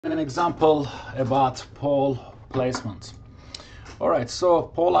An example about pole placement. Alright, so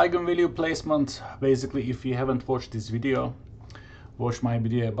pole eigenvalue placement, basically if you haven't watched this video, watch my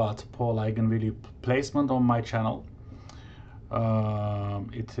video about pole eigenvalue placement on my channel.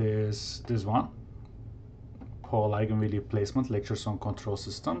 It is this one, pole eigenvalue placement, lectures on control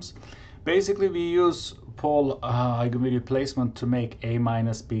systems. Basically we use pole eigenvalue placement to make A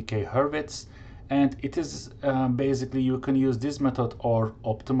minus BK Hurwitz. And it is basically you can use this method or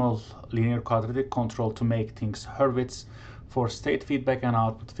optimal linear quadratic control to make things Hurwitz for state feedback and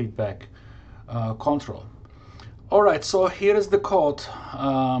output feedback control. Alright, so here is the code.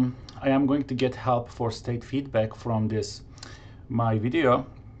 I am going to get help for state feedback from this my video,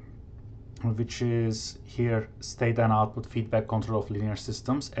 which is here state and output feedback control of linear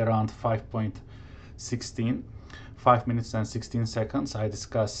systems around 5.16, 5 minutes and 16 seconds. I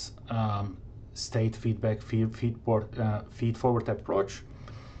discuss state feedback feed forward approach.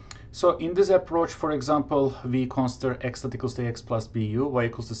 So in this approach, for example, we consider x equals to x plus bu, y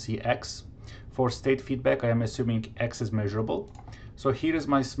equals to cx. For state feedback, I am assuming x is measurable. So here is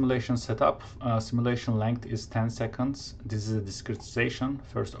my simulation setup. Simulation length is 10 seconds. This is a discretization,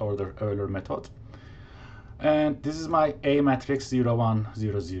 first order Euler method. And this is my A matrix 0, 1,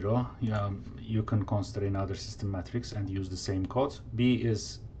 0, 0. You can consider another system matrix and use the same code. B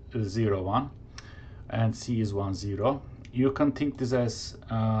is 0, 1. And C is 1, 0. You can think this as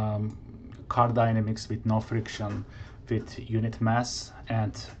car dynamics with no friction, with unit mass,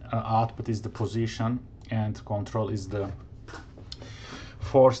 and output is the position, and control is the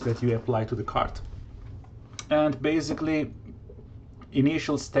force that you apply to the cart. And basically,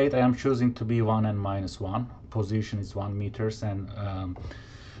 initial state I am choosing to be 1 and minus 1. Position is 1 meters, and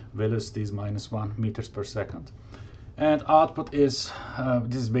velocity is minus 1 meters per second. And output is,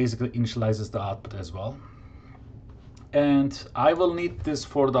 this basically initializes the output as well. And I will need this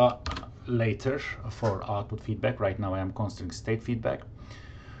for the later for output feedback. Right now I am considering state feedback.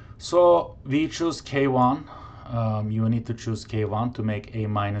 So we choose K1. You need to choose K1 to make A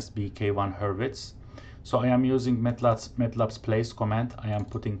minus B K1 Hurwitz. So I am using Matlab's place command. I am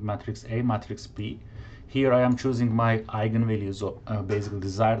putting matrix A, matrix B. Here I am choosing my eigenvalues, basically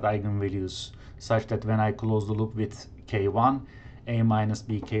desired eigenvalues, such that when I close the loop with K1, A minus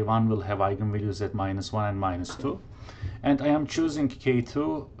B K1 will have eigenvalues at minus 1 and minus 2. And I am choosing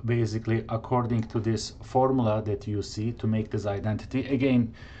K2 basically according to this formula that you see to make this identity.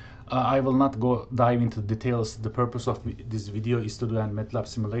 Again, I will not dive into details. The purpose of this video is to do a Matlab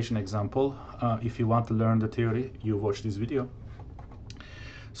simulation example. If you want to learn the theory, you watch this video.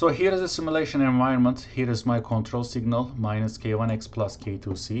 So here is a simulation environment. Here is my control signal, minus K1x plus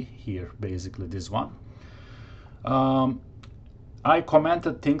K2c, here basically this one. I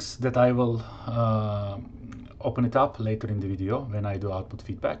commented things that I will open it up later in the video when I do output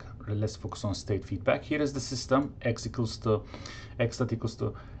feedback. Let's focus on state feedback. Here is the system, x equals to ax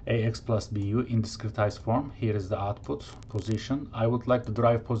plus bu in discretized form. Here is the output position. I would like to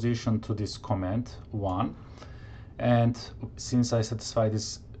drive position to this command 1. And since I satisfy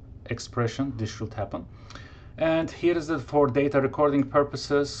this expression, this should happen. And here is it for data recording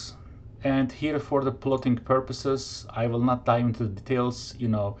purposes. And here for the plotting purposes. I will not dive into the details.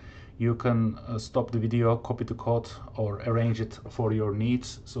 You can stop the video, copy the code, or arrange it for your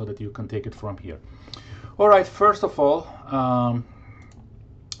needs so that you can take it from here. All right, first of all,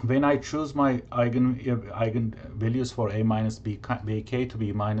 when I choose my eigenvalues for A minus BK to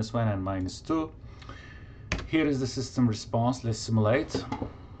be minus 1 and minus 2, here is the system response. Let's simulate.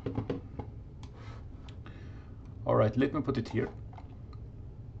 All right, let me put it here.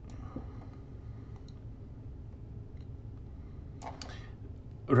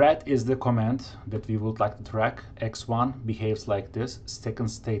 Red is the command that we would like to track. X1 behaves like this, second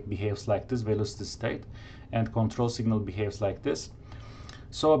state behaves like this, velocity state, and control signal behaves like this.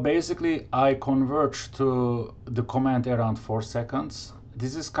 So basically I converge to the command around 4 seconds.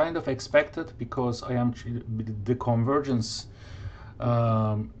 This is kind of expected because the convergence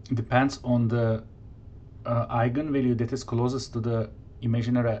depends on the eigenvalue that is closest to the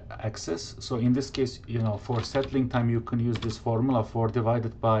imaginary axis. So in this case, for settling time, you can use this formula, 4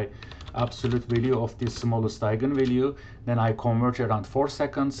 divided by absolute value of the smallest eigenvalue. Then I converge around 4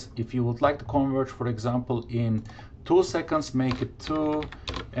 seconds. If you would like to converge, for example, in 2 seconds, make it 2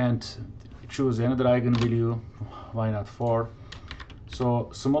 and choose another eigenvalue. Why not 4? So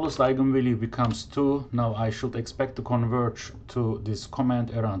smallest eigenvalue becomes 2. Now I should expect to converge to this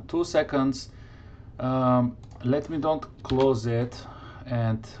command around 2 seconds. Let me don't close it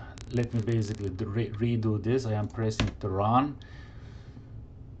and let me basically redo this. I am pressing to run.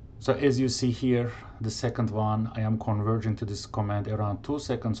 So as you see here, the second one, I am converging to this command around 2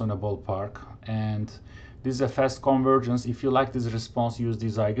 seconds on a ballpark, and this is a fast convergence. If you like this response, use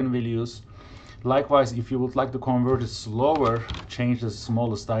these eigenvalues. Likewise, if you would like to convert it slower, change the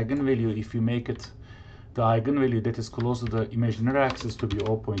smallest eigenvalue. If you make it the eigenvalue that is close to the imaginary axis to be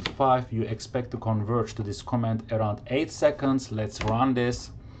 0.5, you expect to converge to this command around 8 seconds. Let's run this.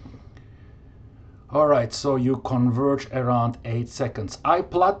 All right, so you converge around 8 seconds. I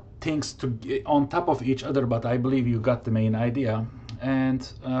plot things on top of each other, but I believe you got the main idea. And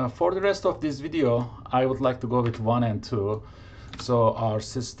for the rest of this video, I would like to go with 1 and 2. So our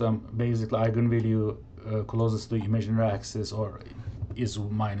system, basically eigenvalue closest to the imaginary axis or is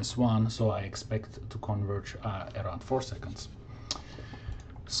 -1, so I expect to converge around 4 seconds.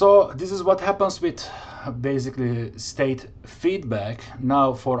 So this is what happens with basically state feedback.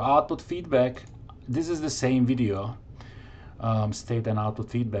 Now for output feedback, this is the same video, state and output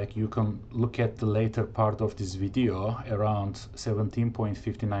feedback. You can look at the later part of this video around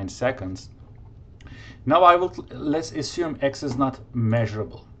 17.59 seconds. Now let's assume x is not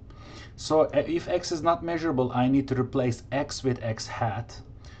measurable. So if x is not measurable, I need to replace x with x hat.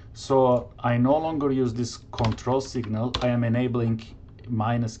 So I no longer use this control signal. I am enabling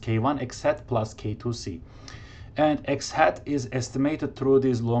minus k1 x hat plus k2c. And x hat is estimated through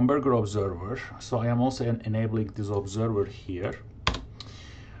this Lomberger observer. So I am also enabling this observer here.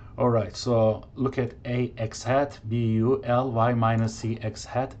 All right, so look at a x hat, b u l y minus c x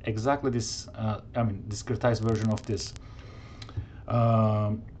hat. Exactly this, discretized version of this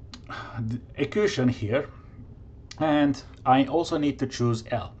equation here. And I also need to choose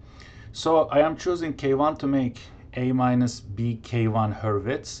L. So I am choosing K1 to make A minus B K1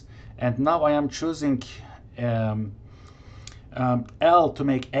 Hurwitz. And now I am choosing L to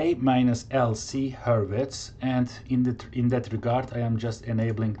make A minus LC Hurwitz. And in that regard, I am just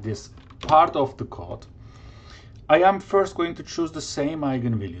enabling this part of the code. I am first going to choose the same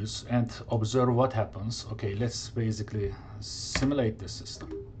eigenvalues and observe what happens. Okay, let's basically simulate the system.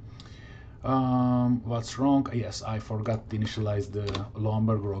 What's wrong? Yes, I forgot to initialize the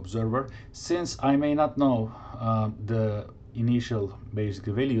Lomberger observer. Since I may not know the initial basic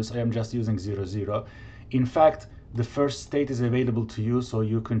values, I am just using 0, 0. In fact, the first state is available to you, so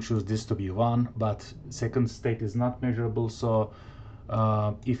you can choose this to be 1, but second state is not measurable, so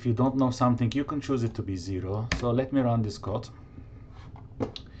if you don't know something, you can choose it to be 0. So let me run this code.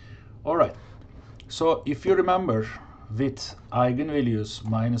 All right, so if you remember, with eigenvalues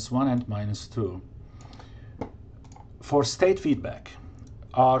 -1 and -2, for state feedback,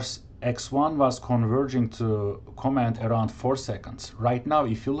 our x1 was converging to command around 4 seconds. Right now,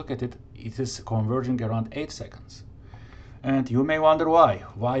 if you look at it, it is converging around 8 seconds. And you may wonder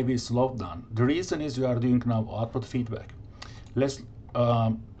why we slowed down. The reason is we are doing now output feedback. Let's,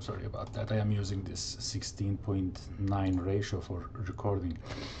 sorry about that, I am using this 16.9 ratio for recording.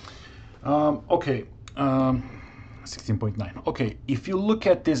 Okay. 16.9. Okay, if you look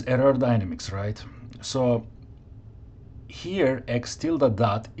at this error dynamics, right? So here x tilde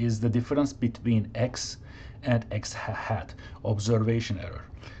dot is the difference between x and x hat, observation error.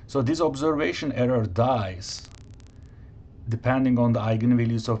 So this observation error dies depending on the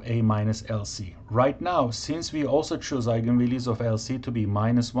eigenvalues of A minus LC. Right now, since we also choose eigenvalues of LC to be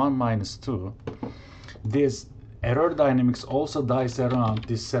 -1, -2, this error dynamics also dies around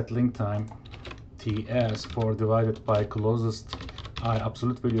this settling time TS4 divided by closest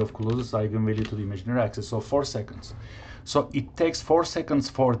absolute value of closest eigenvalue to the imaginary axis, so 4 seconds. So it takes 4 seconds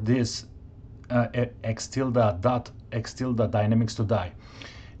for this x tilde dynamics to die.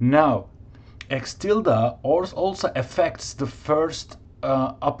 Now, x tilde also affects the first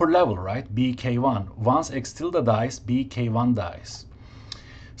upper level, right? BK1. Once x tilde dies, BK1 dies.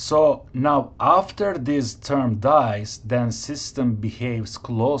 So now after this term dies, then system behaves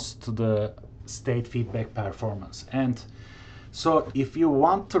close to the state feedback performance. And so if you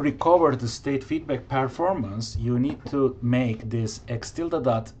want to recover the state feedback performance, you need to make this x tilde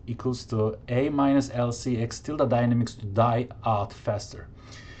dot equals to A minus LC x tilde dynamics to die out faster.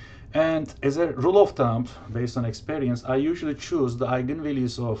 And as a rule of thumb, based on experience, I usually choose the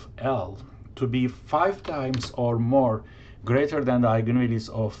eigenvalues of L to be 5 times or more greater than the eigenvalues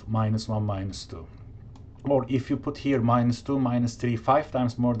of -1, -2. Or if you put here -2, -3, 5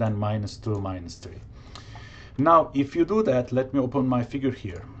 times more than -2, -3. Now, if you do that, let me open my figure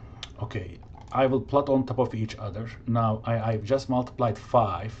here. Okay, I will plot on top of each other. Now, I've just multiplied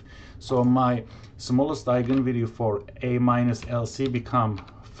 5. So my smallest eigenvalue for A minus LC become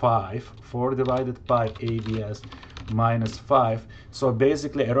 5. 4 divided by ABS minus 5. So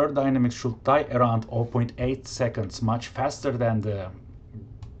basically, error dynamics should die around 0.8 seconds, much faster than the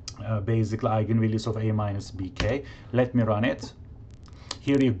basically eigenvalues of A minus BK. Let me run it.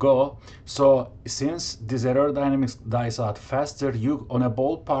 Here you go. So since this aerodynamics dies out faster, you on a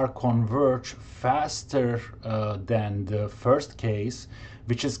ballpark converge faster than the first case,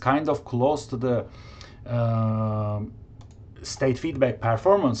 which is kind of close to the state feedback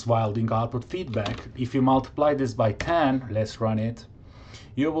performance while doing output feedback. If you multiply this by 10, let's run it,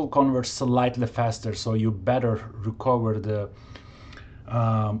 you will converge slightly faster, so you better recover the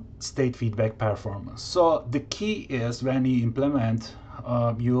state feedback performance. So the key is when you implement,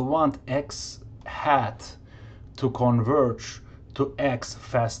 you want x hat to converge to x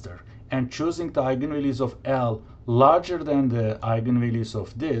faster, and choosing the eigenvalues of L larger than the eigenvalues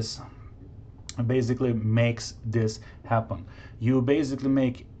of this basically makes this happen. You basically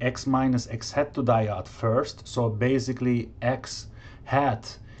make x minus x hat to die out first, so basically x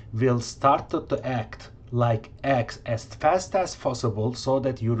hat will start to act like x as fast as possible so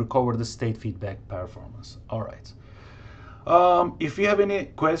that you recover the state feedback performance. All right. If you have any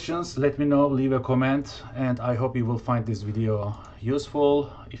questions, let me know, leave a comment, and I hope you will find this video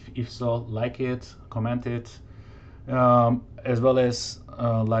useful. If so, like it, comment it, as well as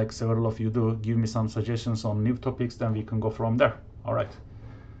like several of you do, give me some suggestions on new topics, then we can go from there. All right,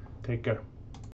 take care.